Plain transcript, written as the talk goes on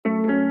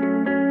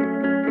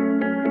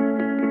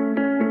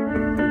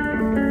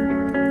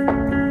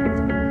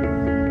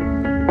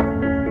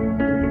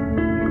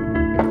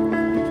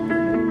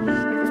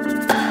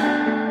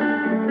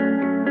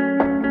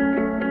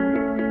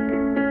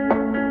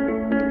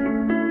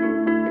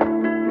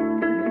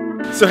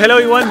So hello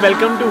everyone,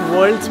 welcome to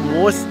world's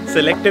most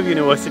selective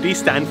university,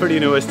 Stanford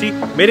University.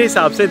 मेरे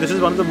हिसाब से this is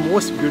one of the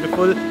most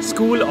beautiful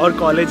school or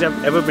college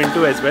I've ever been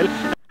to as well.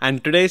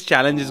 And today's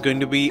challenge is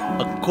going to be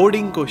a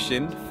coding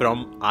question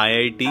from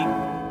IIT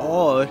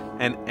or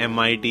an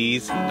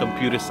MIT's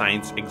computer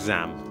science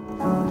exam.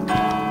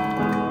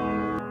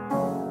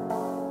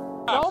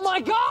 Oh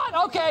my God!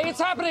 Okay,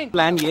 it's happening.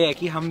 Plan ये है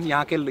कि हम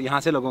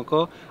यहाँ से लोगों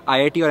को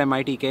IIT और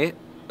MIT के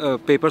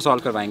पेपर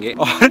सॉल्व करवाएंगे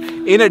और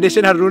इन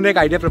एडिशन हरून ने एक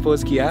आइडिया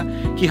प्रपोज किया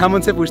कि हम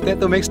उनसे पूछते हैं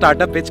तुम एक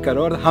स्टार्टअप पिच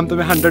करो और हम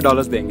तुम्हें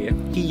 $100 देंगे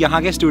कि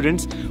यहाँ के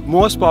students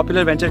most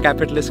popular venture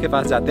capitalist के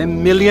पास जाते हैं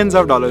मिलियंस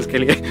ऑफ डॉलर्स के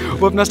लिए,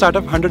 वो अपना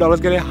स्टार्टअप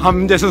 $100 के लिए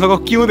हम जैसे लोगों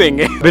को क्यों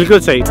देंगे? बिल्कुल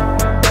सही.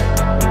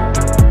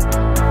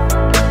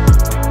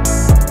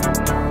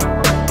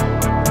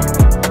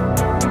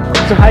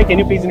 So hi, can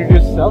you please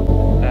introduce yourself?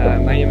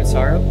 My name is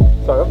Saurav.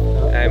 Saurav.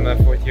 I'm a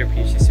fourth-year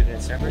PhD student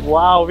at Stanford.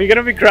 Wow, we're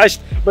gonna be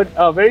crushed. But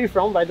where are you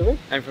from, by the way?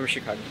 I'm from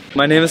Chicago.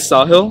 My name is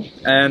Sahil,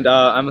 and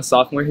I'm a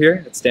sophomore here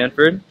at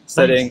Stanford,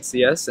 studying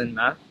CS and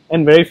math.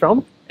 And where are you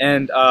from?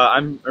 And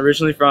I'm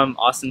originally from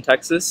Austin,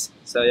 Texas.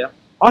 So yeah.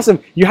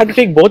 Awesome. You had to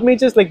take both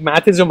majors. Like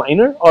math is your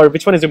minor, or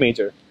which one is your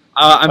major?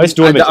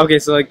 Okay,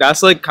 so like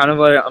that's like kind of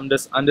what I'm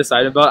just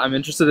undecided about. I'm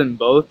interested in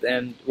both,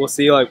 and we'll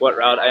see like what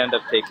route I end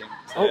up taking.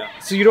 So, yeah.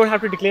 So you don't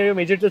have to declare your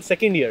major till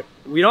second year?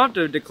 We don't have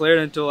to declare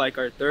it until like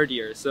our third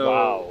year. So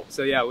wow.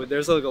 So yeah,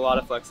 there's like a lot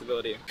of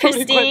flexibility.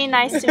 Christine,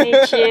 nice to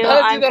meet you.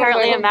 I'm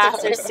currently a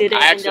master's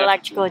student in the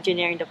electrical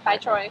engineering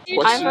department. Hi,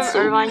 Troy. I'm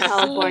from Irvine,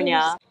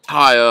 California.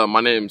 Hi,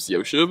 my name's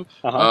Yoshib.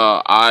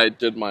 I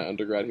did my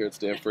undergrad here at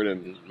Stanford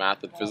in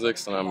math and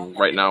physics, and I'm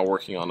right now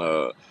working on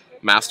a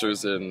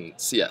master's in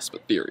CS,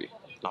 but theory,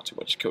 not too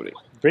much coding.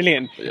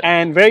 Brilliant. Yeah.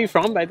 And where are you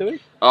from, by the way?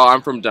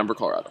 I'm from Denver,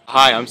 Colorado.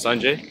 Hi, I'm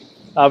Sanjay.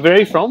 Where are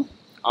you from?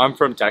 I'm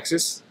from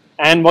Texas.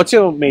 And what's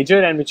your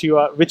major and which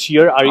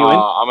year are you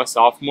in? I'm a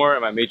sophomore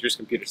and my major is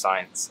computer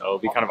science. So it'll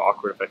be kind of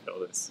awkward if I fail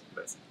this.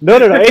 No,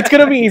 it's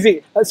gonna be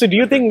easy. So do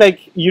you think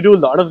like you do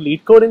a lot of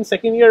lead code in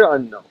second year or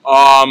no?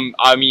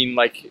 I mean,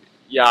 like,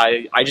 yeah,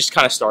 I just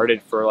kind of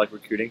started for like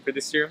recruiting for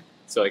this year.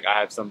 So like I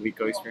have some lead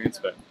code experience,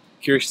 but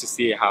curious to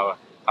see how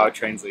it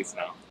translates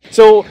now.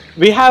 So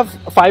we have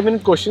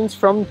 5-minute questions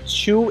from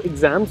 2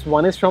 exams.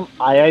 One is from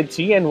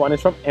IIT and one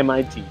is from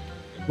MIT.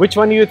 Which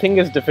one do you think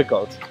is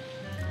difficult?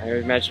 I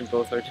imagine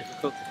both are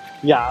difficult.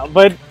 Yeah,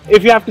 but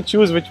if you have to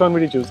choose, which one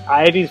would you choose?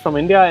 IIT is from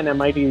India and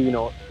MIT, you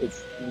know,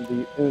 it's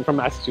from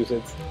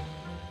Massachusetts.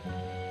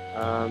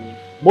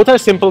 Both are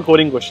simple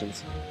coding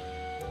questions.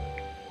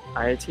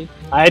 IIT?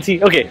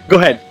 IIT, okay, go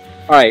ahead.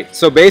 Alright,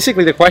 so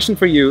basically the question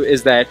for you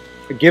is that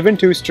given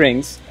 2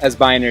 strings as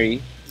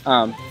binary,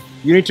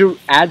 you need to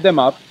add them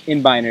up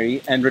in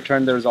binary and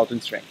return the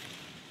resultant string.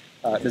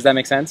 Does that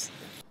make sense?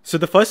 So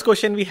the first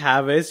question we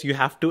have is you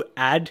have to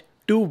add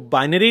 2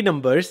 binary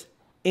numbers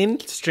in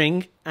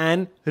string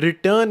and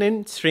return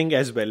in string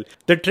as well.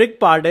 The trick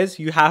part is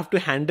you have to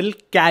handle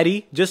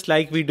carry just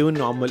like we do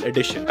normal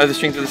addition. Are the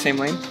strings of the same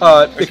length?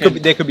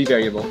 They could be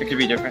variable. It could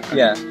be different. Okay.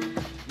 Yeah.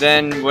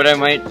 Then what I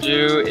might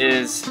do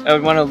is I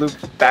would want to loop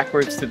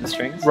backwards to the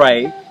strings.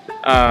 Right.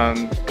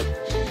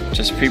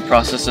 Just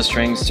pre-process the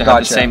strings to have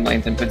the same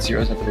length and put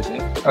zeros at the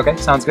beginning. Okay,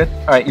 sounds good.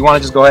 All right, you want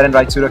to just go ahead and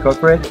write pseudocode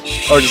for it,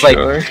 or just like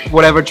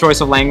whatever choice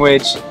of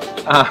language.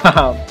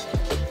 Okay.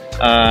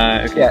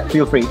 Yeah,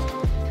 feel free.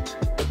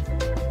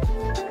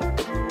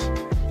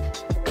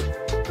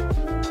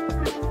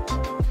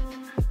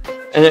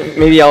 And then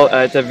maybe I'll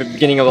at the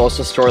beginning I'll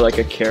also store like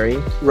a carry.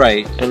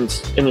 Right. And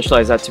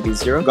initialize that to be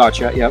 0.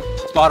 Gotcha. Yep.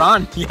 Spot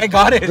on. Yeah,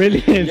 got it.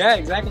 Brilliant. Yeah,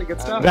 exactly.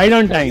 Good stuff. Right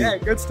on time. Yeah,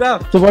 good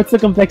stuff. So what's the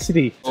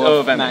complexity?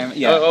 O of mn.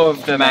 Yeah. O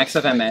of the max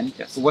of mn.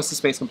 Yes. So what's the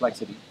space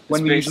complexity?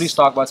 When we usually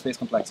talk about space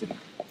complexity.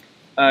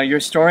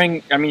 You're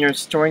storing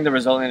the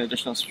result in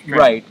additional string.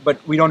 Right, but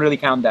we don't really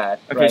count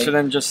that. Okay, right? so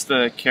then just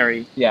the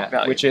carry. Yeah,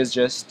 value. which is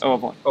just O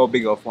of 1. O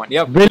big O of 1.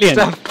 Yep. Brilliant.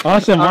 Good stuff.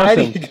 Awesome.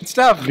 Alrighty, good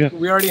stuff. Good.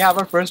 We already have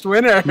our first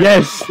winner.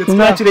 Yes.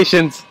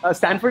 Congratulations.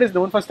 Stanford is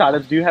known for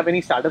startups. Do you have any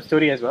startup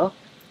story as well?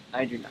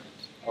 I do not.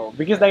 Oh,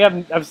 because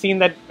like I've seen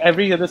that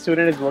every other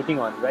student is working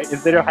on, right?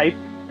 Is there a hype?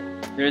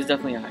 There is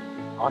definitely a hype.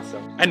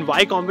 Awesome. And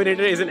Y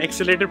Combinator is an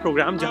accelerator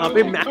program जहाँ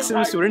पे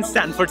maximum students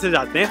Stanford से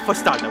जाते हैं for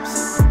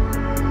startups.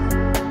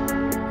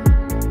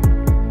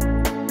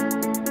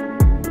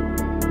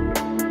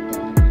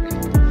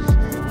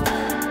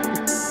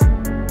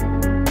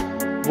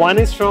 One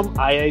is from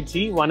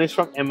IIT, one is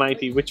from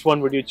MIT. Which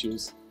one would you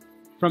choose?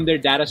 From their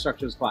data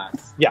structures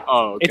class. Yeah.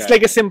 Oh, okay. It's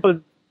like a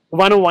simple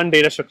 101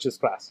 data structures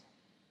class.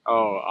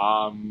 Oh,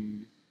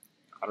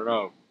 I don't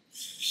know.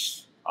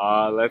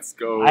 Let's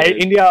go.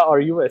 India or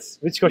US?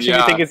 Which question do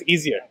you think is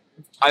easier?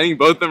 I think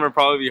both of them are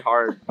probably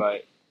hard,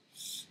 but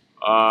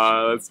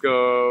let's go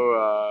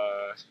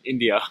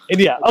India.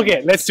 India.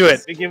 Okay, let's do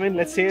it. We're given,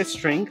 let's say, a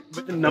string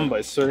with the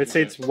numbers. So let's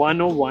say it's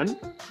 101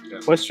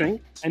 first string,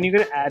 and you're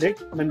gonna add it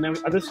when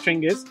the other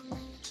string is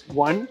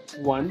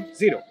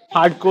 110.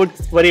 Hard code,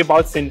 worry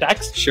about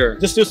syntax. Sure.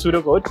 Just do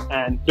pseudocode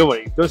and don't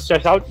worry. Don't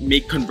stress out.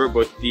 Convert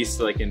both these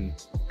to like in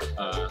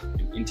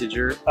an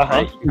integer.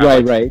 Uh-huh.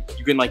 Right.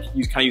 You can like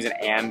use an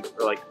and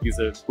or like use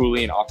a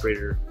Boolean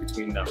operator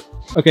between them.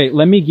 Okay,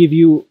 let me give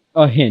you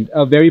a hint,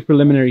 a very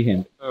preliminary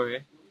hint.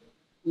 Okay.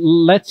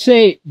 Let's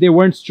say they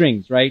weren't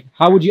strings, right?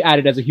 How would you add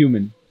it as a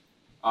human?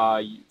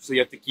 So you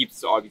have to keep,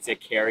 so obviously a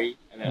carry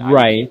and then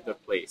Right. the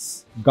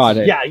place. Got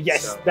it. Yeah,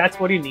 yes, So- that's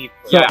what you need.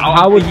 So Yeah,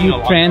 how would thinking you a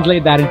lot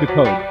translate that into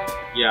code?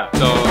 Yeah.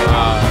 So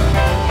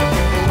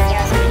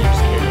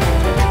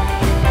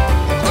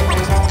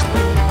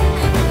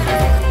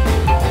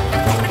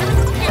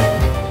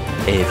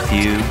A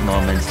few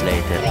moments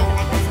later.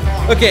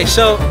 Okay,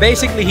 so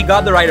basically he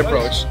got the right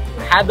approach,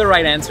 had the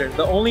right answer.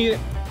 The only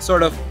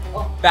sort of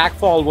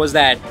backfall was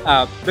that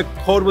the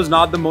code was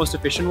not the most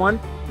efficient one.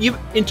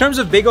 In terms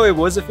of Big O, it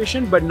was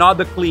efficient, but not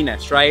the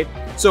cleanest, right?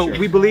 So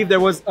we believe there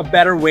was a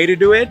better way to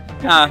do it.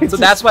 So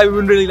that's why we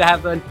wouldn't really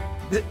have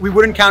we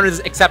wouldn't count it as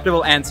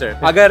acceptable answer.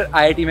 अगर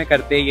IIT में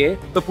करते ये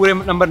तो पूरे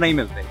number नहीं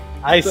मिलते.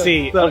 I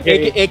see. So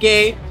Okay.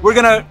 AKA, we're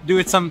gonna do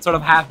it some sort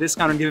of half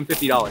discount and give him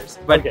 $50.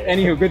 But Okay.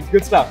 anywho,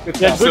 good stuff. Good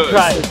Yeah, stuff. good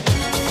try.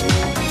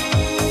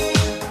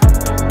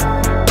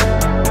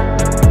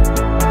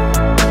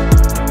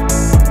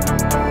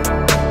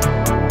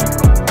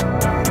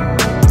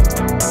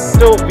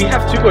 So we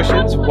have two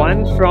questions. One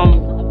from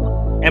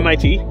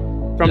MIT,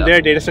 from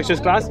their data structures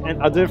class,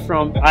 and other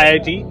from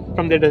IIT,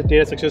 from their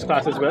data structures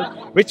class as well.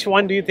 Which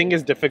one do you think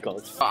is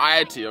difficult?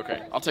 IIT, okay.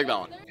 I'll take that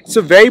one. It's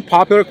a very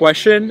popular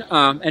question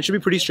and should be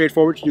pretty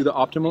straightforward to do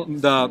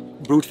the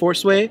brute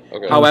force way.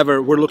 Okay.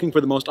 However, we're looking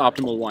for the most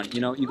optimal one. You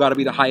know, you got to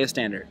be the highest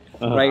standard,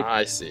 right?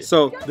 I see.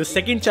 So The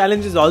second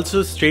challenge is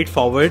also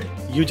straightforward.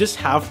 You just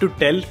have to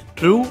tell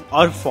true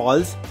or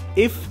false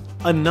if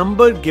a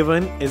number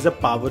given is a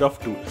power of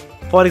 2.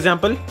 For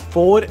example,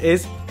 4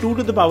 is 2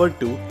 to the power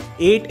 2,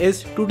 8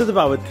 is 2 to the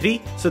power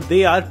 3, so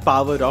they are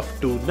power of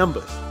 2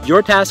 numbers.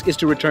 your task is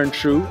to return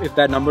true if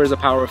that number is a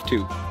power of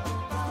 2.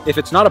 If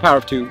it's not a power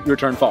of 2, you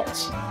return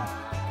false.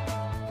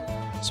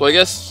 So I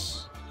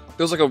guess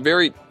there's like a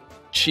very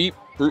cheap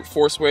brute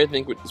force way, I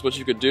think, is what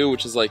you could do,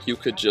 which is like you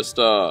could just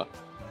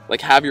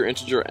like have your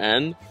integer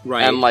n,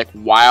 Right. and like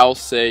while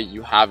say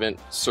you haven't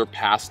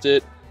surpassed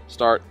it,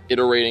 start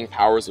iterating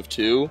powers of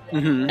 2,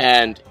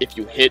 and if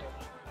you hit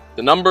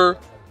the number,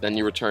 then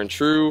you return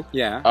true.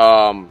 Yeah.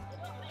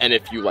 And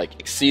if you like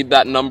exceed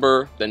that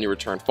number, then you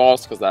return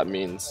false because that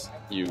means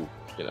you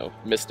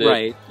missed it.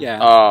 Right. Yeah.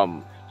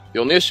 The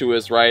only issue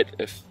is, right,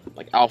 if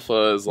like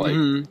alpha is like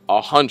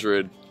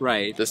 100,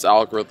 right. this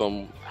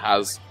algorithm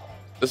has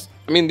this.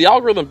 I mean, the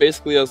algorithm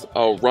basically has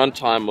a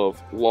runtime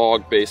of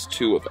log base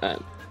 2 of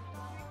n,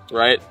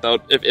 right? That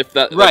would, if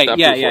that Right. That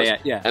Yeah. brute Yeah. force. Yeah.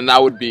 Yeah. And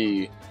that would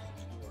be.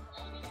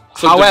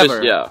 So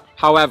However,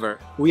 however,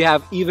 we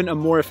have even a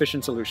more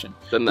efficient solution,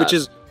 Than which that.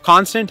 is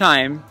constant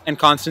time and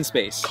constant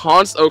space.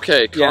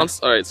 Okay. Yeah.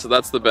 All right. So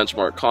that's the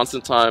benchmark.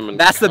 Constant time and.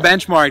 That's the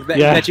benchmark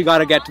that you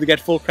gotta get to get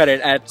full credit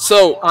at.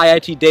 So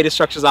IIT Data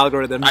Structures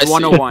Algorithms I see.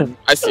 101.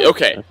 I see.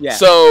 Okay. Yeah.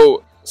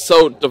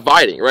 So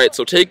dividing, right?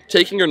 So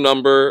taking your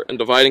number and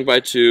dividing by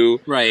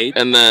 2, Right.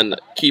 and then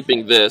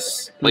keeping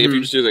this, like if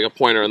you just do like a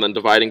pointer and then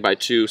dividing by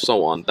 2,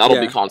 so on. That'll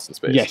be Yeah. constant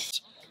space.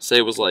 Yes. Say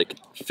it was like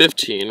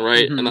 15,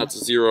 right? And that's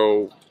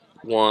 0,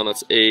 1.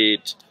 That's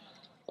 8.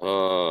 It's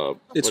what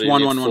do you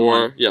 1, need? 1, 1,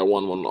 4? 1. Yeah,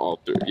 1, 1 all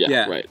through. Yeah,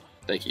 Yeah. right.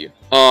 Thank you.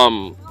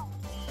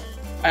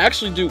 I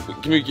actually do.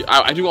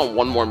 I do want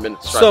one more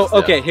minute. To try So this, yeah.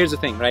 okay, here's the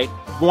thing, right?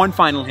 One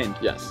final hint.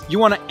 Yes. You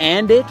want to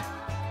AND it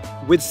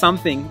with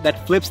something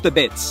that flips the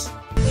bits,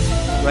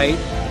 right?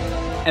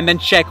 And then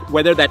check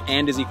whether that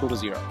AND is equal to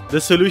 0.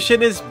 The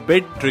solution is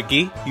bit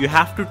tricky. You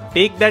have to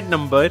take that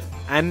number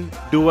and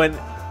do an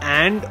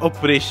AND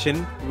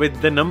operation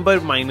with the number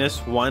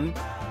 -1,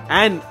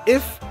 and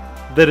if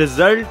the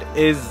result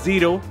is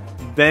 0,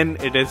 then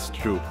it is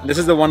true. This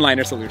is the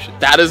one-liner solution.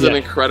 That is an Yeah.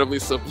 incredibly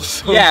simple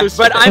solution. Yeah,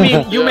 but I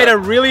mean, you Yeah. made a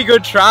really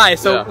good try.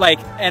 So Yeah. like,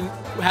 and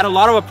had a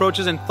lot of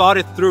approaches and thought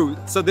it through.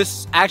 So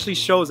this actually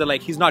shows that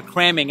like he's not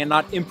cramming and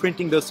not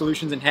imprinting those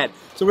solutions in head.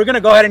 So we're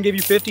gonna go ahead and give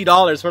you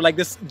 $50 for like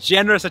this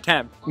generous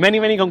attempt. Many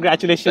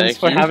congratulations Thank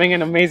for you. having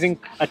an amazing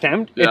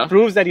attempt. Yeah. It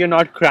proves that you're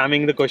not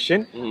cramming the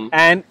question.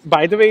 And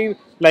by the way,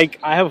 like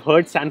I have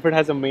heard Stanford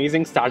has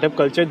amazing startup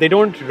culture. They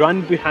don't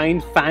run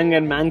behind FANG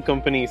and MANG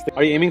companies.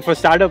 Are you aiming for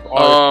startup or?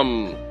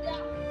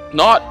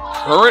 Not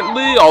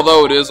currently,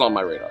 although it is on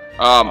my radar.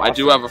 I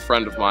do have a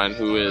friend of mine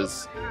who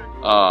is,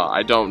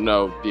 I don't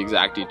know the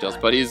exact details,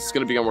 but he's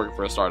going to begin working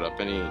for a startup,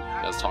 and he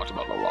has talked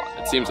about it a lot.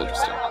 It seems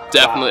interesting.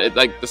 Definitely,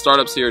 like the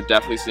startups here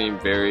definitely seem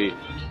very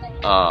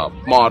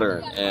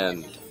modern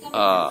and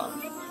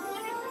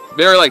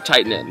very like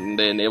tight knit, and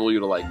they enable you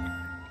to like,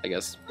 I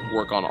guess,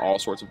 work on all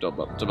sorts of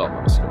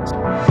development skills.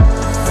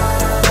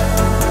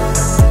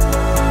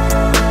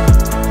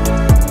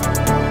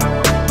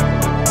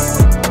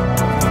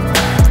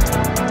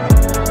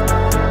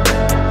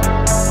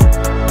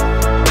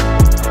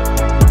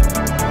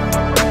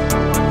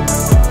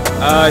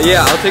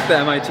 Yeah, I'll take the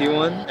MIT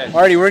one.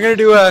 Alrighty, we're gonna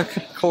do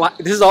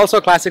this is also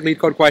a classic lead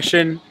code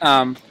question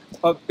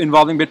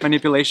involving bit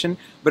manipulation,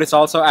 but it's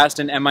also asked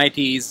in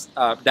MIT's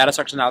data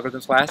structures and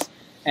algorithms class.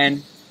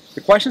 And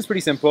The question's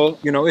pretty simple.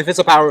 You know, if it's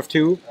a power of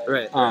 2,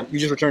 Right. you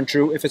just return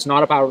true. If it's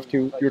not a power of 2,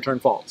 you return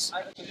false.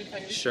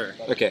 Sure.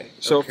 Okay.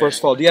 So first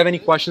of all, do you have any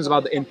questions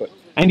about the input?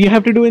 And you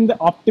have to do in the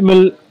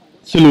optimal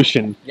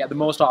solution. Yeah, the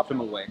most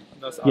optimal way.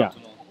 Most Yeah.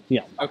 optimal.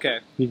 Yeah. Okay.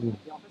 You can-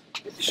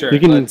 Sure. You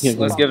can- let's yeah,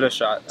 let's give it a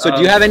shot. So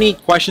do you have any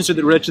questions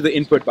related to the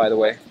input, by the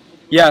way?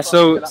 Yeah.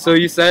 So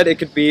you said it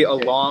could be a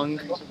long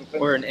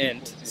or an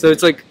int. So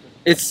it's like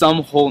it's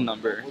some whole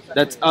number.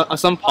 That's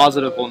some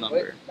positive whole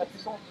number.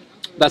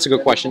 That's a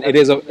good question. It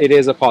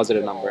is a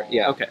positive number.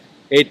 Yeah. Okay.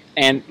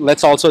 And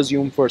let's also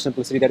assume for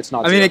simplicity that it's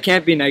not. I mean, zero. it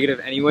can't be negative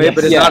anyway, Yes.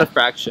 but it's Yeah. not a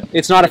fraction.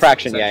 It's not a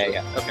fraction. Yeah, yeah,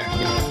 yeah. Okay.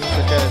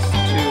 Such as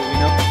 2, we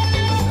know.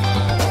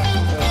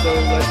 So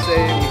let's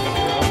say we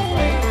have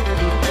right,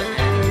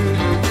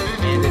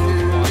 and it's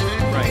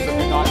 1. Right. So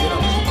we're not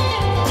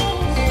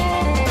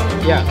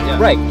Yeah.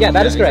 Right. Yeah,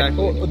 that is correct.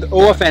 Exactly. The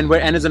O of n,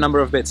 where n is a number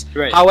of bits.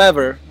 Right.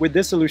 However, with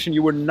this solution,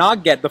 you would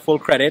not get the full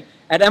credit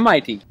at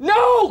MIT.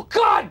 No!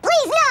 God!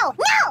 Please, no!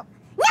 No!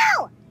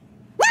 No!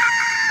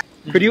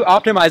 Could you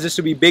optimize this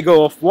to be big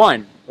O of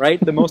 1, right?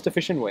 The most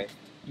efficient way.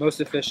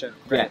 Most efficient.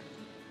 Yeah.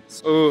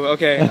 Ooh,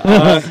 okay.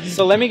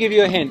 So let me give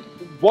you a hint.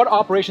 What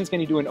operations can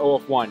you do in O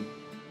of 1?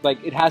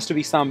 Like, it has to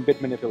be some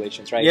bit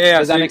manipulations, right? Yeah.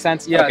 Does that so make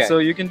sense? Yeah. Okay. So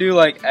you can do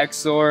like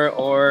XOR,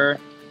 or,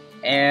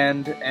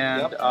 and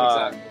Yep,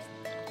 exactly.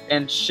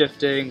 and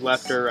shifting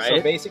left or right.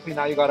 So basically,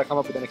 now you got to come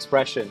up with an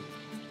expression.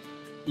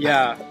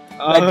 Yeah.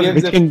 That gives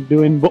Which a- can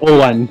do in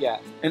O1. Yeah.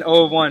 An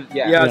O of 1.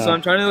 Yeah. Yeah. Yeah. So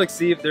I'm trying to like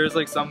see if there's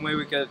like some way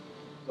we could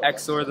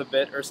XOR the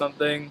bit or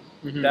something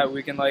Mhm. that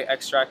we can like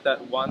extract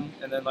that 1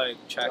 and then like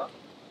check.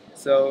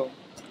 So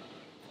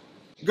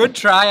Good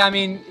try. I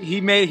mean, he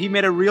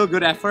made a real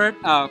good effort.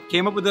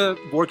 Came up with a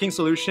working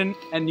solution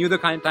and knew the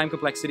time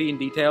complexity in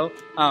detail.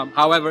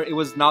 However, it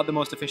was not the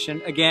most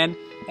efficient. Again,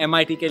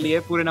 MIT के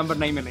लिए पूरे number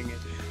नहीं मिलेंगे.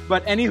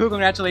 But anywho,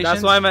 congratulations.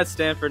 that's why I'm at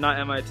Stanford, not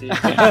MIT.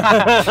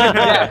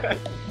 Yeah.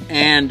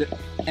 And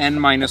n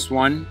minus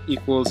 1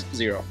 equals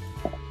 0.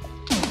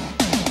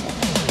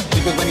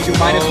 Because when you do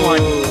minus 1,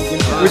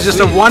 it was just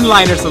a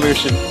one-liner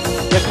solution.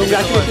 Yeah,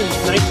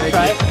 congratulations. Nice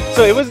try.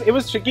 So it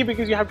was tricky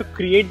because you have to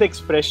create the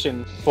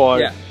expression for.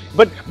 Yeah.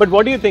 But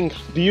what do you think?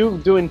 Do you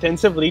do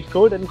intensive lead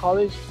code in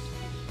college?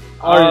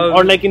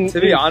 Or like in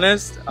to be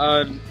honest,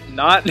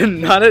 not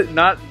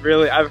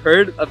really. I've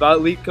heard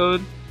about leak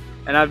code,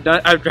 and I've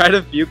tried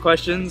a few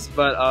questions,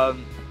 but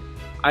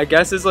I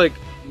guess it's like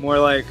more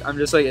like I'm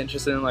just like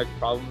interested in like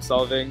problem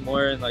solving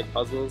more and like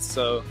puzzles.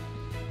 So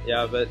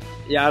yeah, but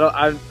yeah,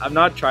 I've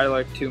not tried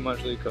like too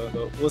much leak code,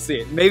 but we'll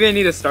see. Maybe I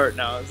need to start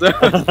now. So.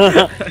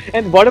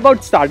 And what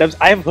about startups?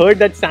 I've heard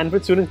that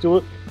Stanford students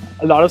do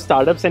a lot of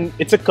startups, and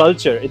it's a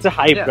culture, it's a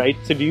hype, Yeah. right?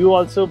 So do you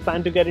also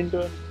plan to get into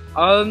it?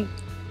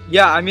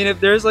 Yeah, I mean, if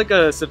there's like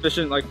a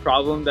sufficient like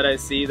problem that I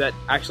see that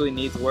actually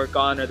needs work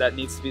on or that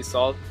needs to be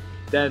solved,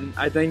 then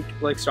I think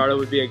like startup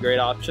would be a great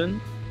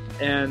option.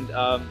 And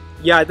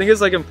yeah, I think it's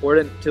like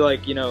important to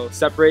like, you know,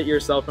 separate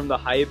yourself from the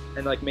hype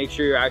and like make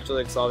sure you're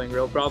actually like solving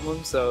real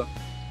problems. So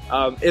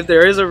if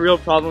there is a real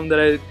problem that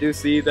I do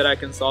see that I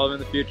can solve in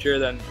the future,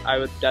 then I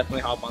would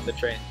definitely hop on the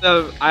train.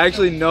 So I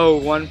actually know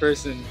one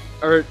person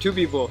or two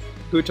people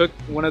who took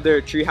one of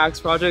their tree hacks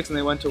projects and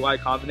they went to Y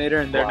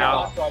Combinator, and they're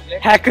now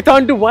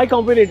Hackathon to Y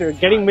Combinator,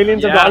 getting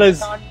millions of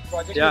dollars.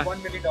 Yeah.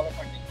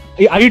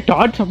 Are you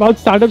taught about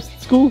startups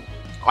at school?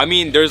 I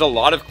mean, there's a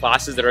lot of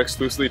classes that are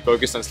exclusively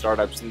focused on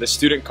startups, and the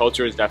student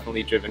culture is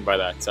definitely driven by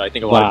that. So I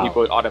think a lot of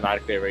people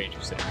automatically are very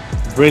interested.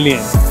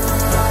 Brilliant.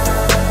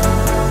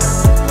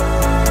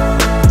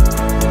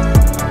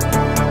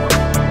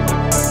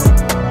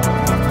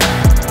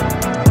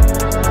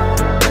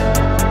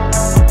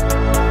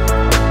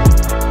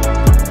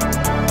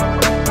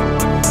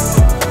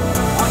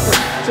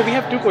 So we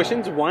have two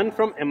questions, one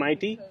from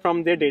MIT,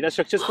 from their data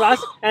structures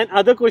class, and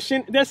other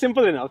question, they're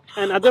simple enough,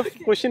 and other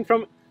question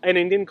from an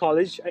Indian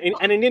college,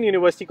 an Indian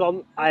university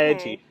called IIT.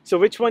 Okay. So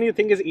which one you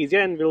think is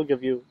easier, and we'll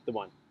give you the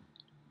one.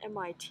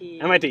 MIT.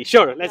 MIT,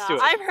 sure, let's do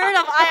it. I've heard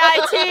of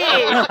IIT.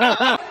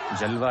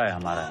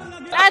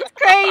 That's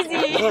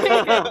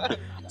crazy.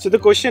 So the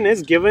question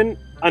is, given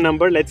a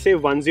number, let's say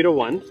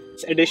 101,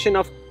 it's addition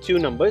of two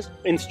numbers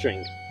in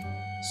string.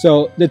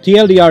 So the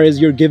TLDR is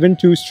you're given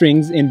two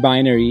strings in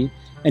binary,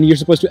 and you're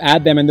supposed to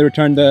add them and then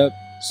return the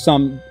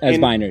sum as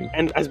binary.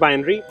 And as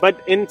binary,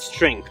 but in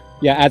string.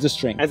 Yeah, as a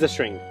string. As a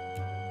string.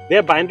 They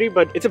are binary,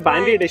 but it's a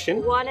binary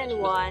addition. 1 and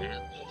 1.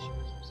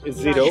 It's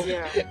 0.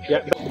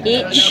 Yeah.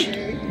 Each,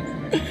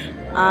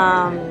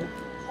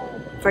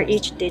 for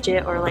each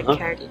digit or like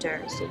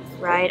character,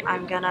 right?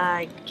 I'm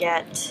gonna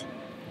get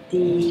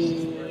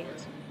the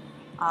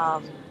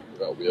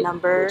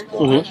number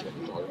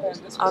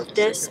of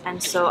this,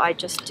 and so I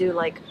just do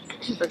like,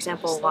 for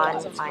example,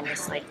 1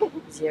 minus like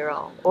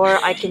 0, or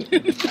I can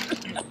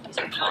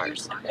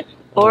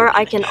or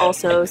I can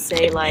also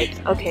say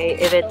like, okay,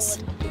 if it's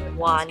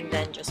 1,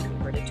 then just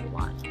convert it to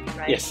 1,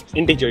 right? Yes,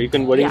 integer. You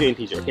convert it into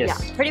integer. Yes.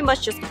 Yeah, pretty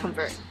much just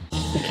convert.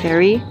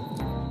 Carry,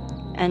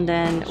 and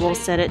then we'll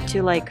set it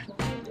to like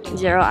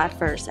 0 at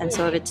first, and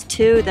so if it's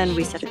 2, then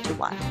we set it to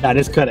 1. That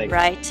is correct.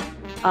 Right?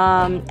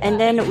 And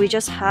then we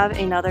just have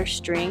another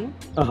string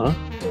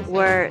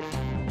where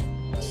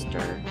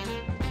stir.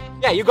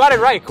 Yeah, you got it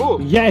right. Cool.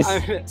 Yes.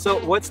 So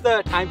what's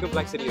the time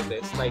complexity of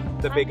this? Like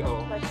the big O.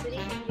 Complexity,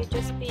 you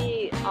just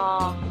be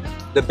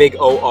The big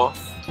O of.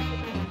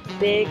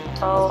 big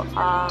O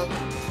of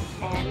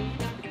n,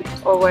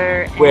 or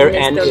where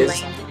N is the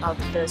is length of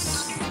the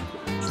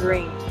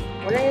string.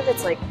 I wonder if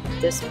it's like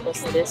this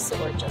plus this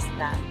or just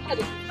that.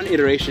 One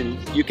iteration,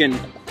 you can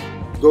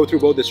go through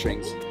both the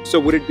strings. So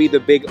would it be the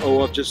big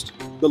O of just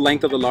the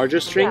length of the larger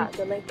string? Yeah,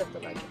 the length of the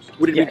larger string.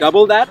 Would it be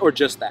double that or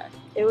just that?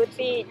 It would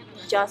be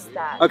just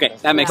that. Okay,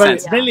 that makes Yeah.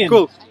 sense. Brilliant.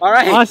 Cool. All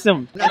right.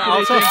 Awesome.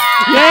 Also, Yay!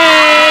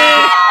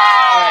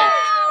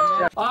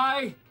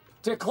 I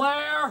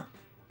declare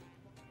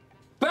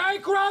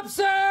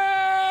bankruptcy!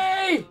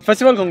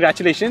 First of all,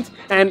 congratulations.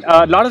 And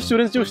a lot of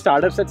students do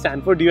startups at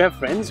Stanford. Do you have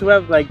friends who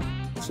have like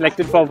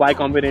selected for Y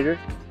Combinator?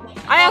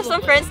 I have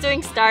some friends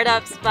doing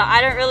startups, but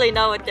I don't really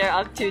know what they're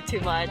up to too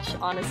much,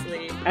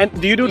 honestly. And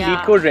do you do Yeah.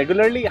 lead code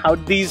regularly? How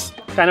these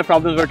kind of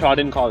problems were taught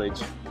in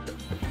college?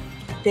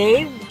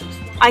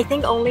 I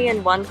think only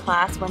in one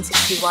class,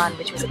 161,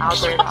 which was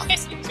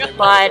algorithms.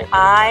 But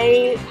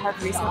I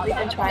have recently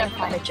been trying to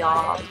find a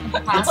job,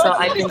 and so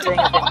I've been doing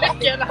a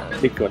bit more.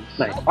 Lead code.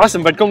 Nice.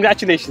 Awesome. But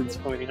congratulations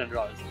for winning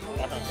 $100.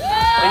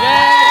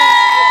 Yay!